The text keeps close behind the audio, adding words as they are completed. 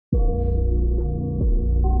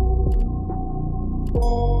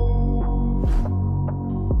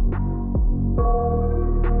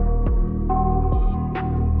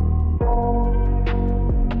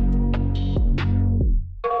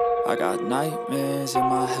nightmares in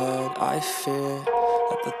my head, I fear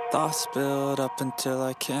that the thoughts build up until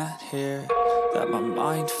I can't hear, that my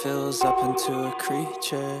mind fills up into a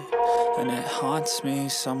creature, and it haunts me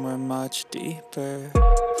somewhere much deeper.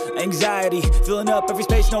 Anxiety, filling up every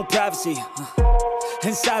space, no privacy.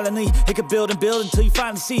 And silently, it could build and build until you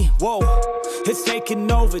finally see, whoa, it's taking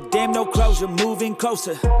over, damn no closure, moving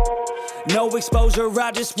closer. No exposure,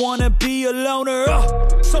 I just wanna be a loner.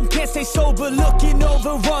 Some can't stay sober, looking over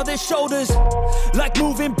all their shoulders, like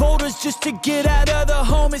moving boulders just to get out of the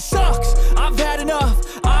home. It sucks, I've had enough,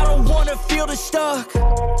 I don't wanna feel the stuck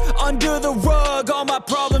under the rug, all my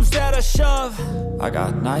problems that I shove. I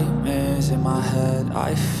got nightmares in my head,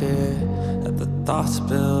 I fear that the thoughts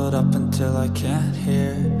build up until I can't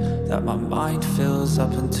hear, that my mind fills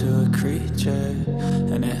up into a creature,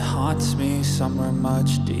 and it haunts me somewhere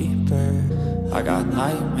much deeper. I got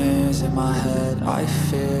nightmares in my head, I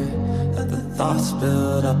fear that the thoughts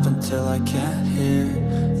build up until I can't hear,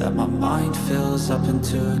 that my mind fills up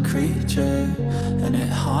into a creature, and it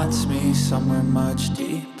haunts me somewhere much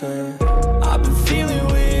deeper. I've been feeling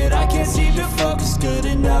weird, I can't seem to focus good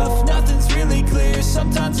enough, nothing's really clear,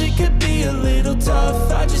 sometimes it could be a little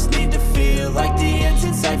tough. I just need to feel like the end's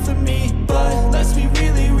in sight for me, but let's be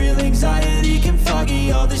really real, anxiety can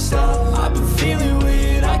foggy all this stuff. I've been feeling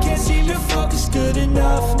weird, I can't seem to focus good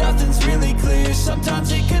enough, nothing's really clear,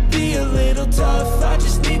 sometimes it could be a little tough. I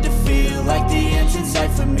just need to feel like the end's in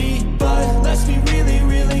sight for me, but let's be really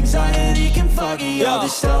real, anxiety can foggy all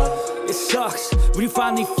this stuff. It sucks when you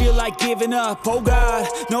finally feel like giving up. Oh God,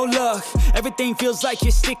 no luck, everything feels like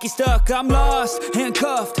you're sticky stuck. I'm lost,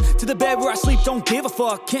 handcuffed to the bed where I sleep, don't give a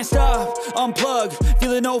fuck. Can't stop, unplug,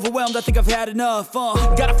 feeling overwhelmed, I think I've had enough.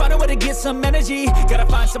 Gotta find a way to get some energy, gotta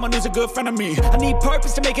find someone who's a good friend of me. I need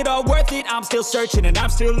purpose to make it all worth it, I'm still searching and I'm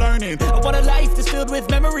still learning. I want a life that's filled with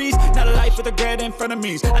memories, not a life with regret and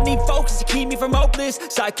frenemies. I need focus to keep me from hopeless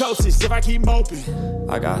psychosis if I keep moping.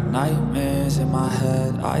 I got nightmares in my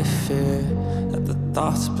head, I fear that the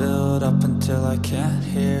thoughts build up until I can't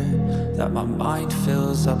hear, that my mind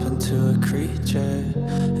fills up into a creature,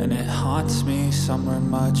 and it haunts me somewhere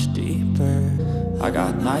much deeper. I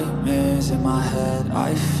got nightmares in my head,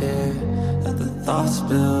 I fear that the thoughts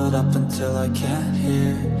build up until I can't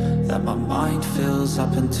hear, that my mind fills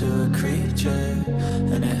up into a creature,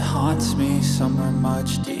 and it haunts me somewhere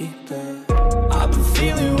much deeper. I've been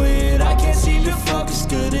feeling weird, I can't seem to focus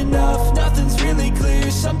good enough, nothing's really clear,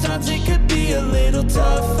 sometimes it could be a little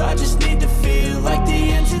tough. I just need to feel like the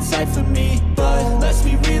end's in sight for me, but let's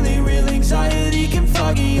be really real, anxiety can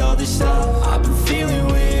foggy all this stuff. I've been feeling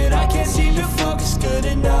weird, I can't seem to focus good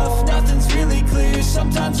enough, nothing's really clear,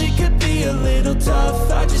 sometimes it could be a little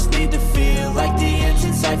tough. I just need to feel like the end's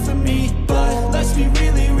in sight for me, but let's be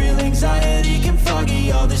really real, anxiety can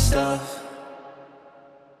foggy all this stuff.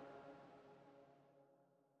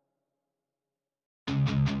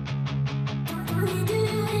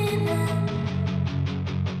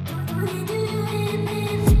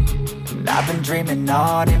 I've been dreaming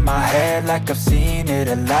on in my head like I've seen it.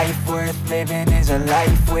 A life worth living is a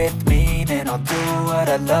life with meaning. I'll do what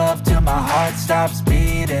I love till my heart stops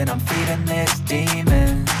beating. I'm feeding this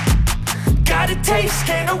demon. Got a taste,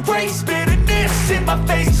 can't erase bitterness in my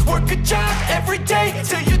face. Work a job every day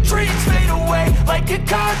till your dreams fade away. Like a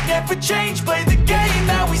card, never change, play the game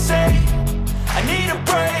that we say. I need a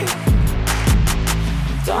break.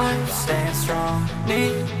 I'm staying strong,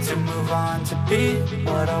 need to move on to be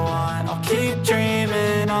what I want. I'll keep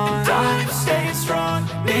dreaming on. I'm staying strong,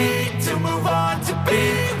 need to move on to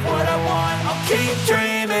be what I want. I'll keep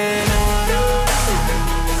dreaming on.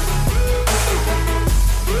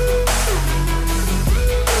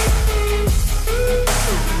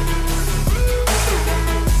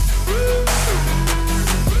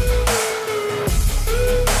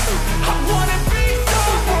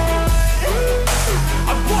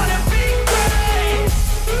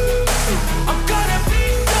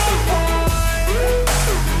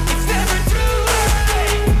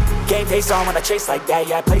 Face on when I chase like that,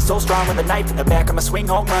 yeah, I play so strong with a knife in the back. I'ma swing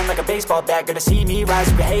home run like a baseball bat. Gonna see me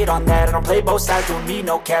rise, you can hate on that. I don't play both sides, doing me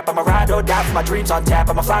no cap. I'ma ride or die for my dreams on tap.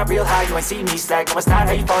 I'ma fly real high, you ain't see me slack. No, it's not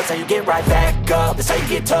how you fall, it's how you get right back up. That's how you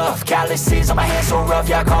get tough, calluses on my hands so rough.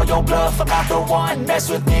 Yeah, I call your bluff, I'm not the one. Mess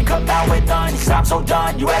with me and come out with none, cause I'm so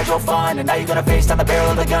done. You had your fun, and now you're gonna face down the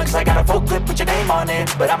barrel of the gun. Cause I got a full clip with your name on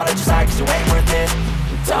it, but I'ma let you slide cause you ain't worth it.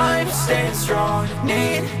 I'm staying strong,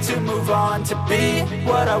 need to move on to be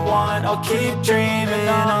what I want. I'll keep dreaming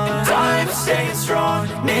on. I'm staying strong,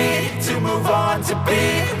 need to move on to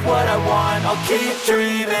be what I want. I'll keep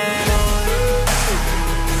dreaming on.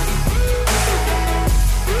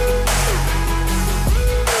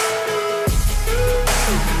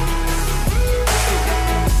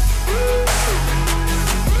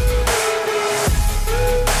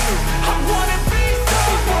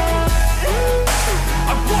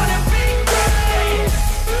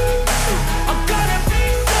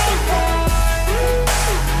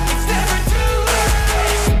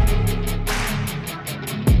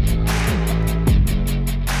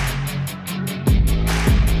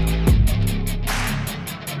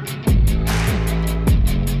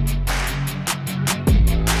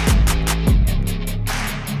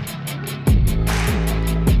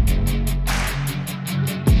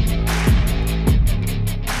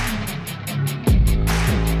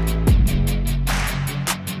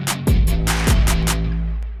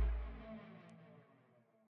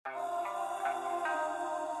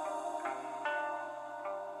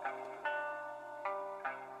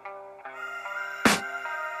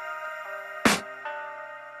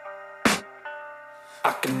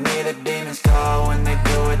 can hear the demons call when they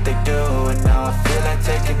do what they do. And now I feel like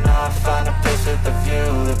taking off, find a place with a view.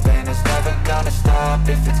 The pain is never gonna stop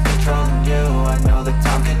if it's controlling you. I know that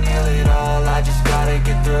time can heal it all, I just gotta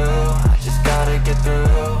get through. I just gotta get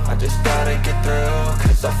through, I just gotta get through.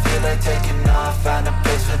 Cause I feel like taking off, find a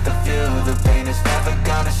place with a view. The pain is never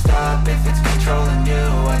gonna stop if it's controlling you.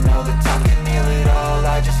 I know that time can heal it all,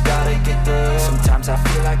 I just gotta get through. Sometimes I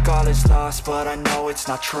feel like all is lost, but I know it's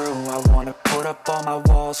not true. I wanna put up all my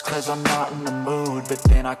walls cause I'm not in the mood, but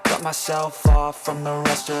then I cut myself off from the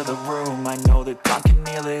rest of the room. I know that time can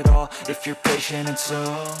heal it all if you're patient and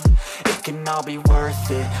soon it can all be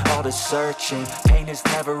worth it, all the searching. Pain is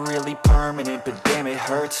never really permanent, but damn it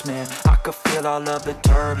hurts, man. I could feel all of the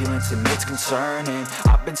turbulence and it's concerning.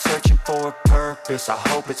 I've been searching for a purpose, I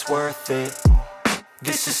hope it's worth it.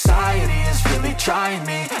 This society is really trying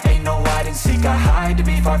me. Ain't no hide and seek, I hide to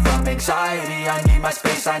be far from anxiety. I need my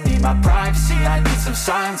space, I need my privacy. I need some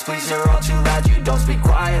silence, please, you're all too loud. You don't speak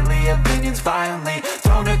quietly, opinions violently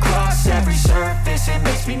thrown across every surface. It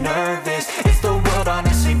makes me nervous, is the world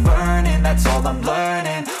honestly burning? That's all I'm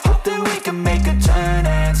learning. Hope that we can make a turn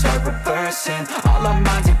and start reversing all our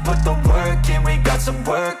minds and put the work in. We got some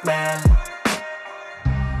work, man.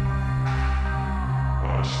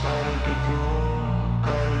 I started to do,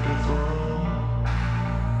 gotta get through.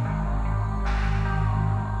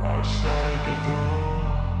 I started to do,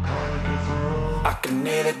 gotta get through. I can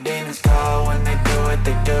hear the demons call when they do what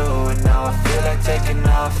they do. And now I feel like taking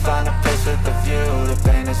off, find a place with a view. The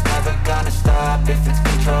pain is never gonna stop if it's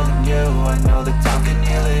controlling you. I know that time can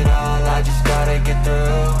heal it all, I just gotta get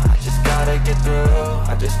through. I just gotta get through,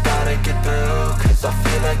 I just gotta get through. Cause I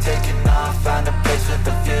feel like taking off, find a place with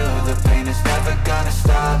a view. The pain is never gonna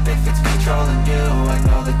stop if it's controlling you. I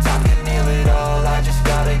know that time can heal it all, I just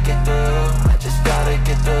gotta get through. I just gotta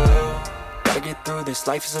get through. Gotta get through this,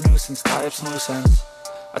 life is a nuisance, tie up some loose ends.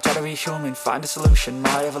 I try to be human, find a solution,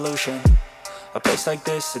 my evolution. A place like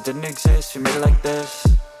this, it didn't exist, we made it like this.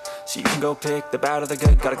 So you can go pick the bad or the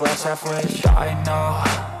good, got a glass half wish. I know,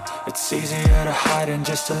 it's easier to hide than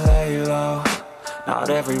just to lay low. Not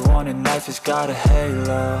everyone in life has got a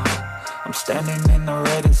halo. I'm standing in the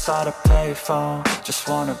red inside a payphone, just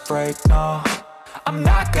wanna break, no. I'm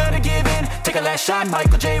not gonna give in, take a last shot,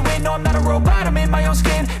 Michael J. Win. No, I'm not a robot, I'm in my own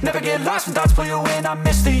skin. Never get lost when thoughts pull you in. I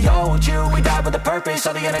miss the old you, we died with a purpose.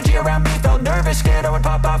 All the energy around me felt nervous, scared I would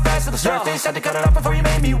pop out fast to the surface. Had to cut it off before you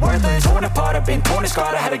made me worthless. Torn apart, I've been torn and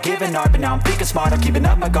scarred. I had a given art, but now I'm thinking smart. I'm keeping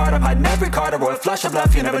up my guard, I'm hiding every card. A royal flush of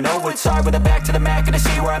love, you never know what's hard. With a back to the mat, gonna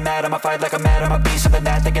see where I'm at. I'ma fight like I'm mad, I'ma be something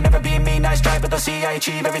that they can never be me. Nice try, but they'll see I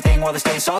achieve everything while they stay salty.